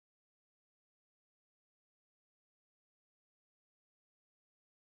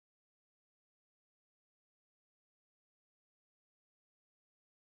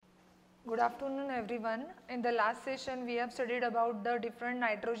Good afternoon everyone. In the last session we have studied about the different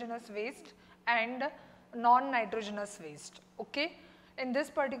nitrogenous waste and non-nitrogenous waste. Okay. In this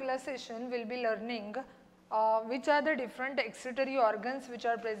particular session we will be learning which are the different excretory organs which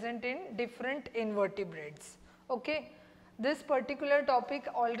are present in different invertebrates. Okay. This particular topic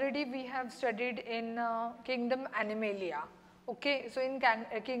already we have studied in kingdom Animalia. Okay, so in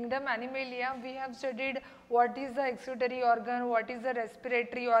kingdom Animalia we have studied what is the excretory organ, what is the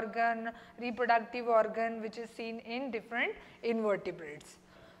respiratory organ, reproductive organ which is seen in different invertebrates.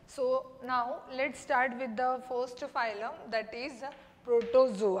 So now let us start with the first phylum, that is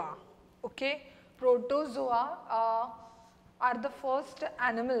Protozoa. Okay, Protozoa are the first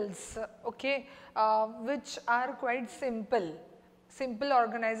animals, okay, which are quite simple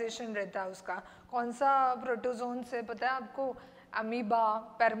organization रहता है उसका. कौन सा protozoan से पता है आपको?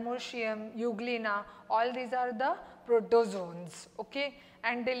 Amoeba, पेरमोशियम, Euglena, all these are the protozoans, okay,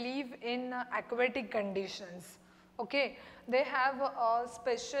 and they live in aquatic conditions. Okay, they have a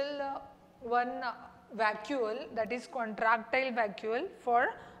special one vacuole, that is contractile vacuole for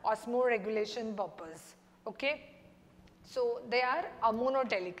osmoregulation purpose. Okay. So they are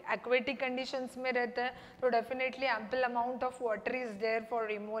amonotelic, aquatic conditions में रहते हैं, तो definitely ample amount of water is there for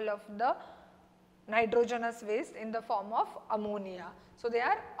removal of the nitrogenous waste in the form of ammonia. So they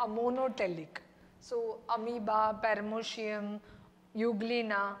are amonotelic. So amoeba, paramecium,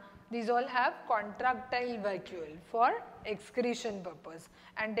 euglena, these all have contractile vacuole for excretion purpose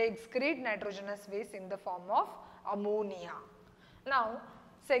and they excrete nitrogenous waste in the form of ammonia. Now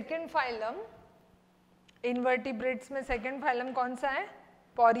second phylum, invertebrates में second phylum कौन सा है?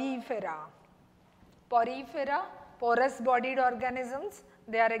 Porifera. Porifera, porous bodied organisms,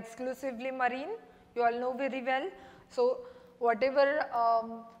 they are exclusively marine, you all know very well. So whatever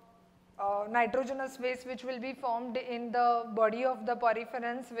nitrogenous waste which will be formed in the body of the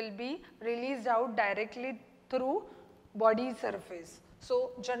poriferans will be released out directly through body surface.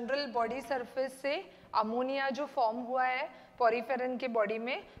 So general body surface से ammonia जो form हुआ है poriferan के body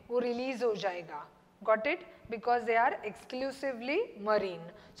में वो release हो जाएगा. Got it? Because they are exclusively marine.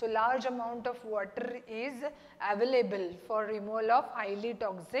 So large amount of water is available for removal of highly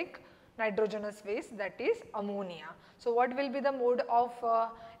toxic nitrogenous waste, that is ammonia. So what will be the mode of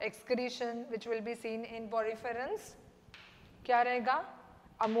excretion which will be seen in poriferans? क्या रहेगा?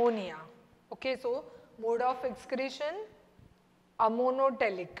 Ammonia. Okay, so mode of excretion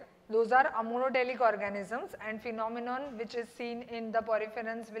ammonotelic. Those are ammonotelic organisms and phenomenon which is seen in the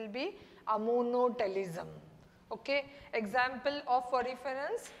poriferans will be ammonotelism. Okay, example of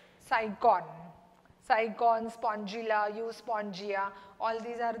poriferans, cycon, spongilla, euspongia, all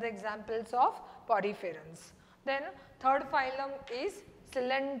these are the examples of poriferans. Then third phylum is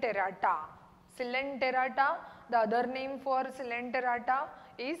Coelenterata. Coelenterata, the other name for Coelenterata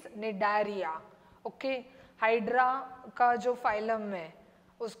is Cnidaria. Okay, Hydra का जो phylum है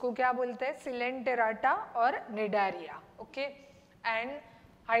उसको क्या बोलते हैं? Coelenterata और Cnidaria. Okay, and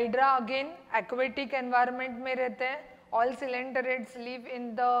Hydra again aquatic environment में रहते हैं. All coelenterats live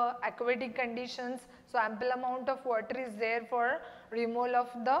in the aquatic conditions, so ample amount of water is there for removal of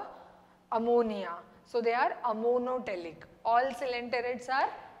the ammonia. So they are ammonotelic. All coelenterats are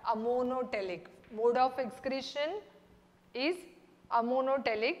ammonotelic. Mode of excretion is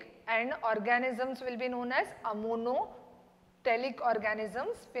ammonotelic and organisms will be known as ammonotelic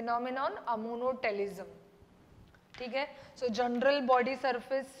organisms. Phenomenon ammonotelism. ठीक है, सो general body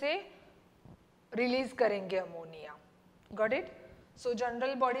surface से release करेंगे ammonia. Got it? So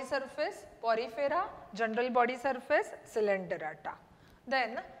general body surface Porifera, general body surface Coelenterata.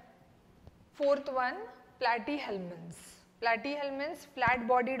 Then fourth one Platyhelminthes. Platyhelminthes flat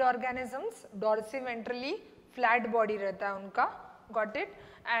bodied organisms, डॉर्सिवेंट्रली flat body रहता है उनका. Got it?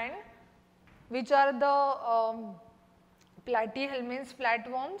 And which are the Platyhelminthes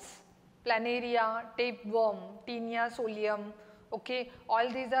flatworms? Planaria, tapeworm, Taenia solium, okay, all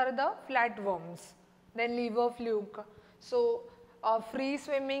these are the flatworms. Then liver fluke. So free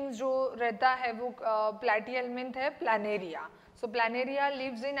swimming जो रहता है वो platyhelminth है Planaria. So Planaria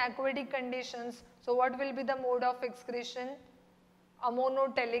lives in aquatic conditions. So what will be the mode of excretion?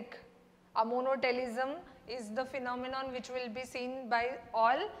 Ammonotelic. Ammonotelism is the phenomenon which will be seen by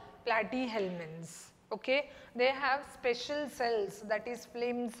all Platyhelminths. Okay, they have special cells, that is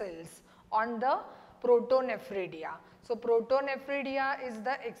flame cells on the protonephridia. So protonephridia is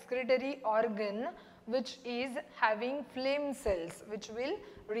the excretory organ which is having flame cells which will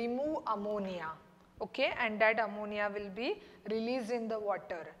remove ammonia. Okay, and that ammonia will be released in the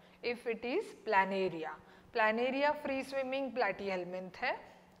water if it is Planaria. Planaria free swimming Platyhelminth hai,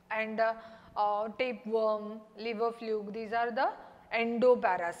 and tapeworm, liver fluke, these are the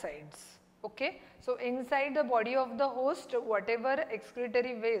endoparasites. Okay, so inside the body of the host, whatever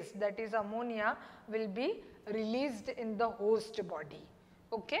excretory waste, that is ammonia, will be released in the host body.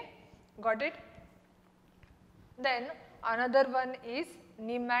 Okay, got it? Then another one is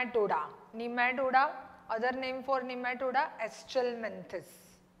nematoda. Nematoda, other name for nematoda,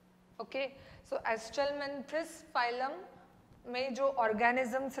 Exchelminthes. Okay, so Exchelminthes phylum में जो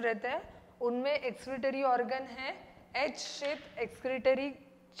organisms रहते हैं उनमें excretory organ है H-shaped excretory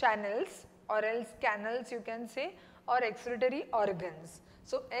channels or else canals you can say, or excretory organs.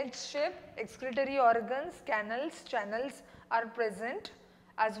 So H-shaped excretory organs, canals, channels are present,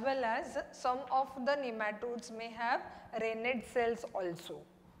 as well as some of the nematodes may have rennet cells also.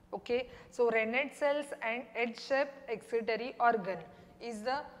 Okay, so rennet cells and H-shaped excretory organ is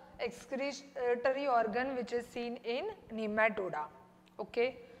the excretory organ which is seen in nematoda.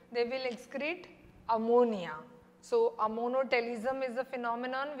 Okay, they will excrete ammonia. So ammonotelism is a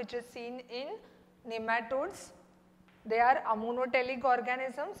phenomenon which is seen in nematodes. They are ammonotelic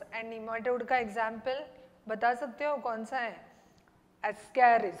organisms and nematode का example बता सकते हो कौन सा है?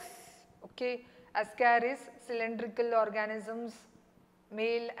 Ascaris. Okay, Ascaris, cylindrical organisms,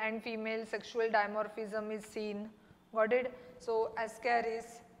 male and female sexual dimorphism is seen. Got it? So Ascaris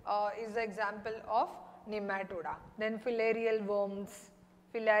is the example of nematoda. Then filarial worms,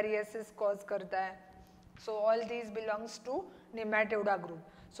 filariasis cause करता है. So all these belongs to nematoda group.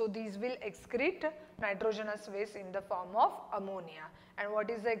 So these will excrete nitrogenous waste in the form of ammonia. And what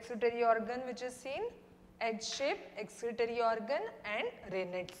is the excretory organ which is seen? H-shaped excretory organ and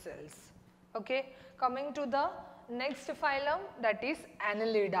rennet cells. Okay, coming to the next phylum, that is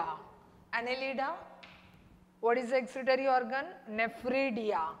Annelida. Annelida, what is the excretory organ?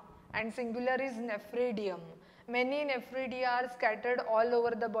 Nephridia, and singular is nephridium. Many nephridia are scattered all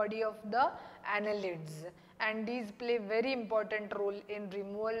over the body of the annelids, and these play very important role in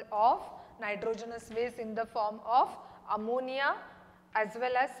removal of nitrogenous waste in the form of ammonia as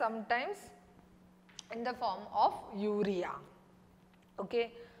well as sometimes in the form of urea.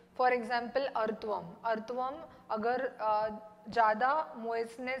 Okay, for example earthworm. Earthworm अगर ज़्यादा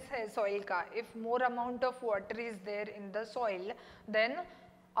moistness है soil का, if more amount of water is there in the soil, then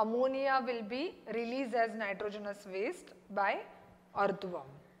ammonia will be released as nitrogenous waste by earthworm.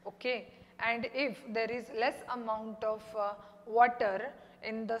 Okay, and if there is less amount of water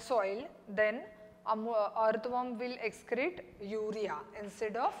in the soil, then earthworm will excrete urea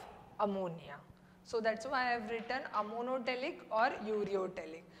instead of ammonia. So that's why I have written ammonotelic or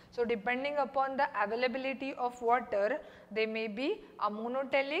ureotelic. So depending upon the availability of water, they may be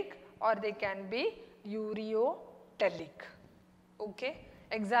ammonotelic or they can be ureotelic. Okay.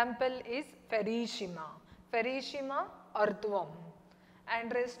 Example is Ferricima. Ferricima, earthworm.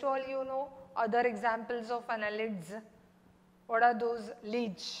 And rest all you know other examples of annelids. What are those?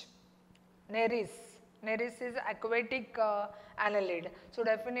 Leech, Neris. Neris is aquatic annelid. So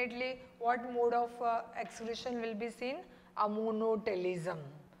definitely what mode of excretion will be seen? Ammonotelism.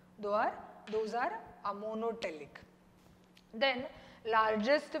 Those are ammonotelic. Then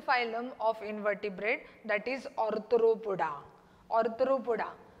largest phylum of invertebrate, that is Arthropoda. Arthropoda.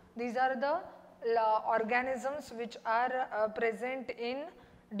 These are the organisms which are present in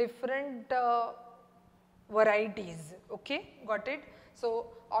different varieties. Okay, got it? So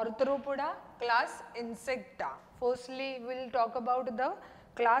Arthropoda, class Insecta. Firstly, we will talk about the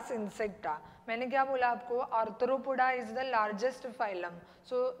class Insecta. मैंने क्या बोला आपको? Arthropoda is the largest phylum.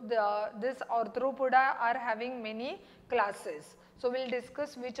 So this Arthropoda are having many classes. So we will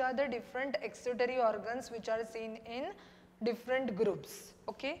discuss which are the different excretory organs which are seen in different groups.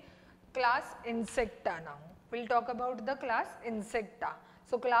 Okay, class Insecta now. We will talk about the class Insecta.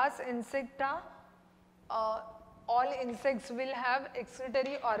 So class Insecta, all insects will have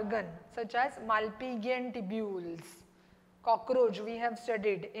excretory organ such as Malpighian tubules. Cockroach we have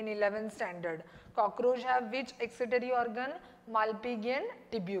studied in 11th standard. Cockroach have which excretory organ? Malpighian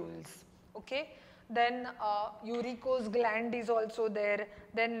tubules. Okay. Then uricose gland is also there.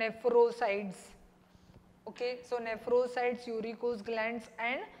 Then nephrosides. Okay. So nephrosides, uricose glands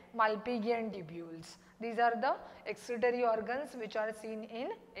and Malpighian tubules. These are the excretory organs which are seen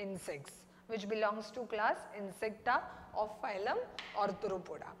in insects, which belongs to class Insecta of phylum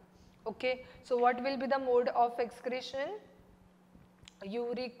Arthropoda. Okay. So what will be the mode of excretion?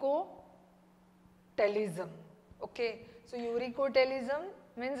 Uricotelism. Okay. So uricotelism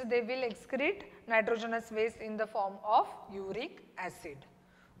means they will excrete nitrogenous waste in the form of uric acid.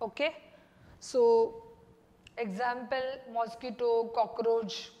 Okay. So example, mosquito,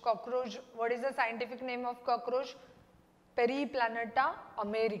 cockroach. Cockroach, what is the scientific name of cockroach? Periplaneta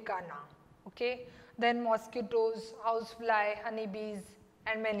americana. Okay. Then mosquitoes, housefly, honeybees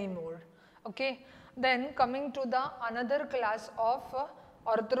and many more. Okay, then coming to the another class of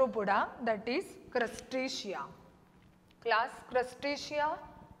Arthropoda, that is Crustacea. Class Crustacea,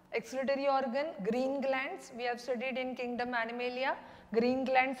 excretory organ, green glands, we have studied in kingdom Animalia, green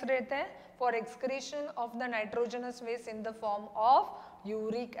glands रहते हैं for excretion of the nitrogenous waste in the form of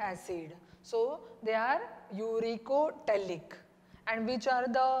uric acid. So they are uricotelic. And which are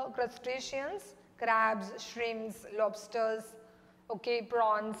the crustaceans? Crabs, shrimps, lobsters, okay,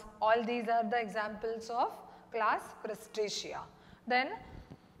 prawns, all these are the examples of class Crustacea. Then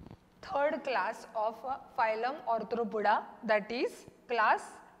third class of phylum Arthropoda, that is class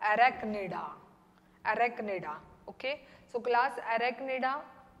Arachnida. Arachnida, okay. So class Arachnida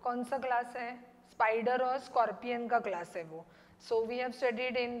कौन सा class है? Spider और scorpion का class है वो. So we have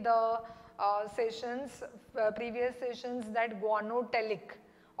studied in the sessions, previous sessions, that guanotelic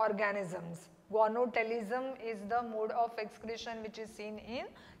organisms. Guanotelism is the mode of excretion which is seen in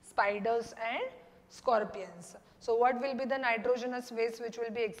spiders and scorpions. So what will be the nitrogenous waste which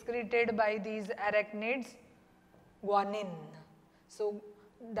will be excreted by these arachnids? Guanin. So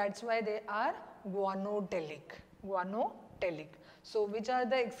that's why they are guanotelic. Guanotelic. So which are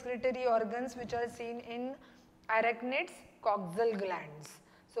the excretory organs which are seen in arachnids? Coxal glands.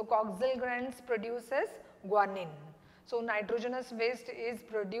 So coxal glands produces guanin. So nitrogenous waste is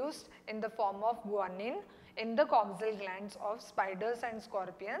produced in the form of guanin in the coxal glands of spiders and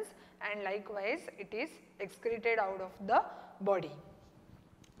scorpions, and likewise it is excreted out of the body.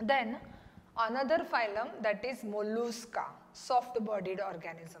 Then another phylum, that is mollusca, soft bodied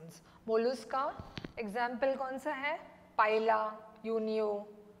organisms. Mollusca example कौन सा है? Pila, Unio,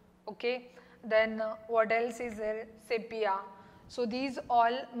 okay. Then what else is there? Sepia. So these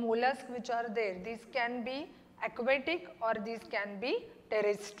all mollusks which are there, these can be aquatic or these can be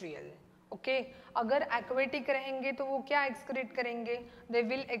terrestrial. Okay. अगर aquatic रहेंगे तो वो क्या excrete करेंगे? They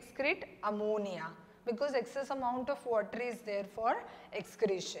will excrete ammonia because excess amount of water is there for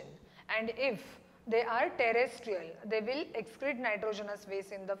excretion. And if they are terrestrial, they will excrete nitrogenous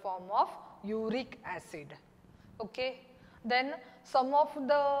waste in the form of uric acid. Okay. Then some of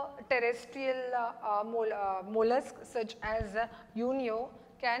the terrestrial mollusks such as Unio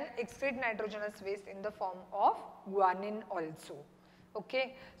can excrete nitrogenous waste in the form of guanin also.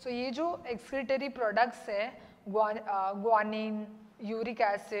 Okay. So ये जो excretory products है, guanin, uric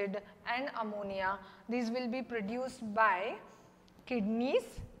acid and ammonia, these will be produced by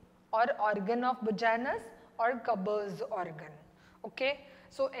kidneys or organ of Buchanus or Cubber's organ. Okay.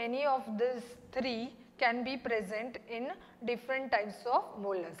 So any of these three can be present in different types of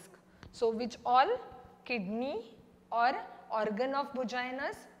mollusk. So which all? Kidney or organ of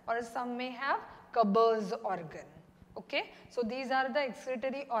Buchanus, or some may have Cubber's organ. Okay. So these are the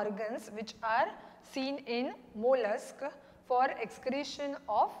excretory organs which are seen in mollusk for excretion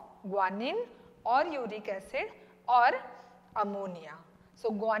of guanin or uric acid or ammonia. So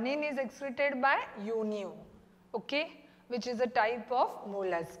guanin is excreted by Unio, okay, which is a type of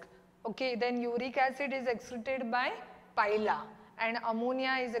mollusk. Okay, then uric acid is excreted by Pila and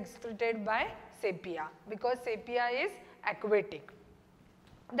ammonia is excreted by Sepia because Sepia is aquatic.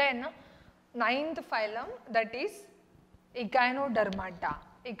 Then ninth phylum, that is Echinodermata.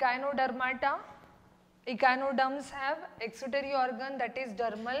 Echinoderms have excretory organ, that is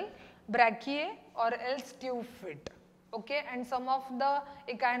dermal brachia or else tube fit. Okay, and some of the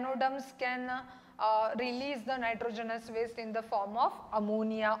echinoderms can release the nitrogenous waste in the form of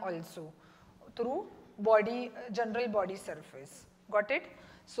ammonia also through general body surface. Got it?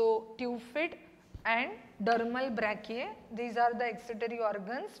 So tube fit and dermal brachia, these are the excretory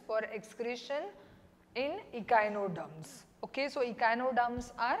organs for excretion in echinoderms. Okay, so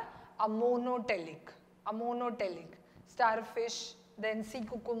echinoderms are ammonotelic, starfish, then sea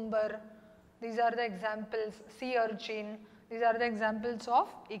cucumber, these are the examples, sea urchin, these are the examples of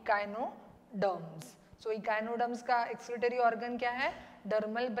echinoderms. So echinoderms का excretory organ क्या है?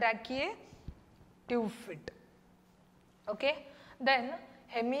 Dermal brachia, tube fit. Okay. Then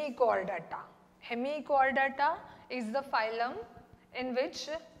Hemichordata. Hemichordata is the phylum in which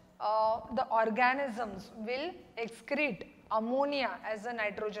the organisms will excrete ammonia as a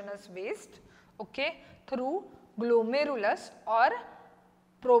nitrogenous waste, okay, through glomerulus or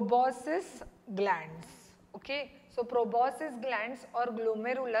proboscis glands. Okay. So proboscis glands or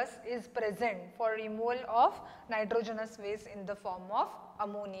glomerulus is present for removal of nitrogenous waste in the form of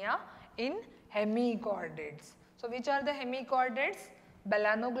ammonia in hemichordates. So which are the hemichordates?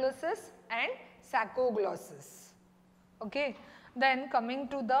 Balanoglossus and Saccoglossus. Okay. Then coming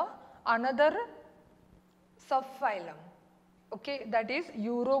to the another subphylum, okay, that is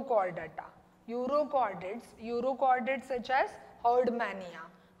Urochordata. Urochordates such as Herdmania.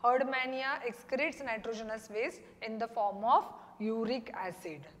 Herdmania excretes nitrogenous waste in the form of uric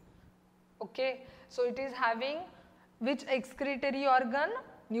acid. Okay, so it is having which excretory organ?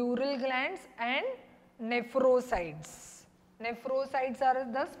 Neural glands and nephrocytes. Nephrocytes are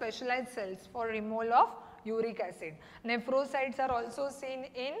the specialized cells for removal of uric acid. Nephrocytes are also seen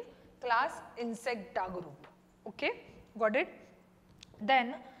in class Insecta group. Okay, got it?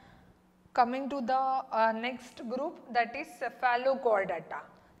 Then coming to the next group, that is Cephalochordata.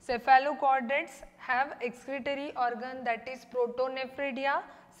 Cephalochordates have excretory organ, that is Protonephridia,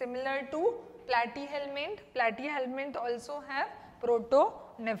 similar to Platyhelminth. Platyhelminth also have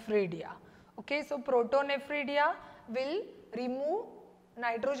Protonephridia. Okay, so Protonephridia will remove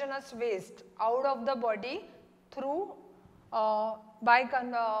nitrogenous waste out of the body through by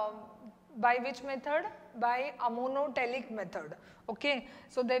which method? By ammonotelic method. Okay,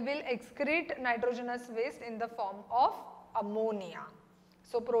 so they will excrete nitrogenous waste in the form of ammonia.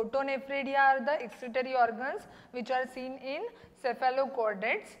 So Protonephridia are the excretory organs which are seen in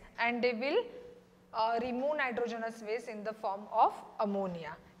cephalochordates, and they will remove nitrogenous waste in the form of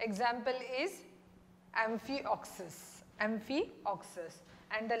ammonia. Example is Amphioxus.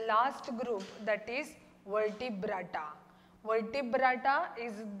 And the last group, that is Vertebrata. Vertebrata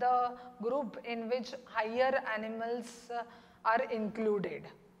is the group in which higher animals are included.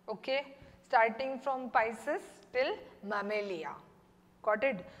 Okay, starting from Pisces till Mammalia. Got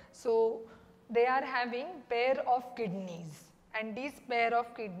it? So they are having pair of kidneys, and these pair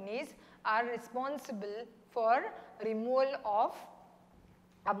of kidneys are responsible for removal of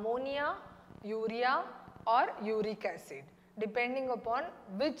ammonia, urea or uric acid, depending upon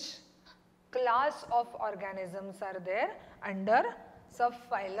which class of organisms are there under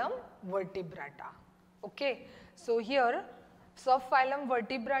subphylum Vertebrata. Okay, so here subphylum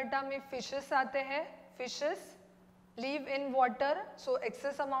Vertebrata में fishes आते हैं. Fishes live in water, so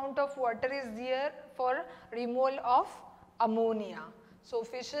excess amount of water is there for removal of ammonia. So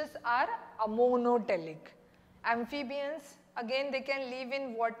fishes are ammonotelic. Amphibians, again they can live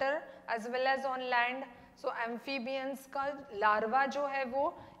in water as well as on land. So amphibians का larva जो है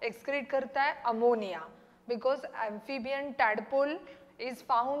वो excrete करता है ammonia, because amphibian tadpole is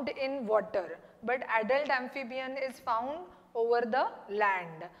found in water, but adult amphibian is found over the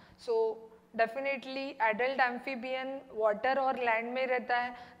land. So definitely adult amphibian water or land में रहता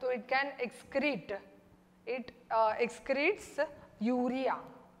है, तो it can excrete, it excretes urea,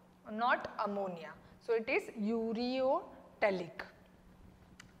 not ammonia. So it is ureotelic.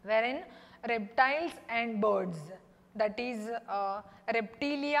 Wherein reptiles and birds, that is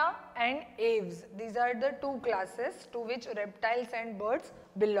reptilia and aves, these are the two classes to which reptiles and birds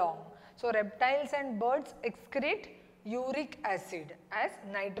belong. So reptiles and birds excrete uric acid as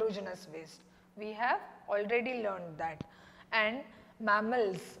nitrogenous waste. We have already learned that. And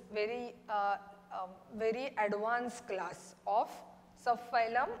mammals, very advanced class of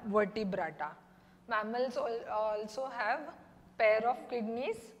subphylum Vertebrata. Mammals also have pair of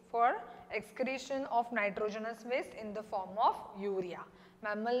kidneys for excretion of nitrogenous waste in the form of urea.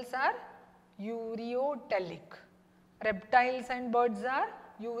 Mammals are ureotelic. Reptiles and birds are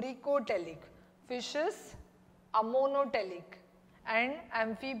uricotelic. Fishes ammonotelic, and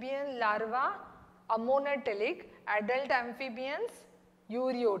amphibian larva ammonotelic. Adult amphibians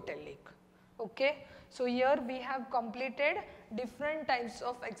ureotelic. Okay, so here we have completed different types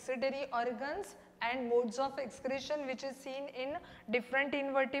of excretory organs and modes of excretion which is seen in different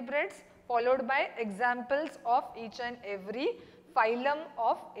invertebrates, followed by examples of each and every phylum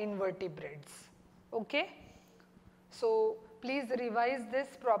of invertebrates. Okay, so please revise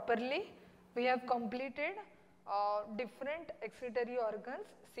this properly. We have completed different excretory organs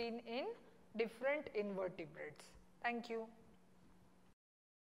seen in different invertebrates. Thank you.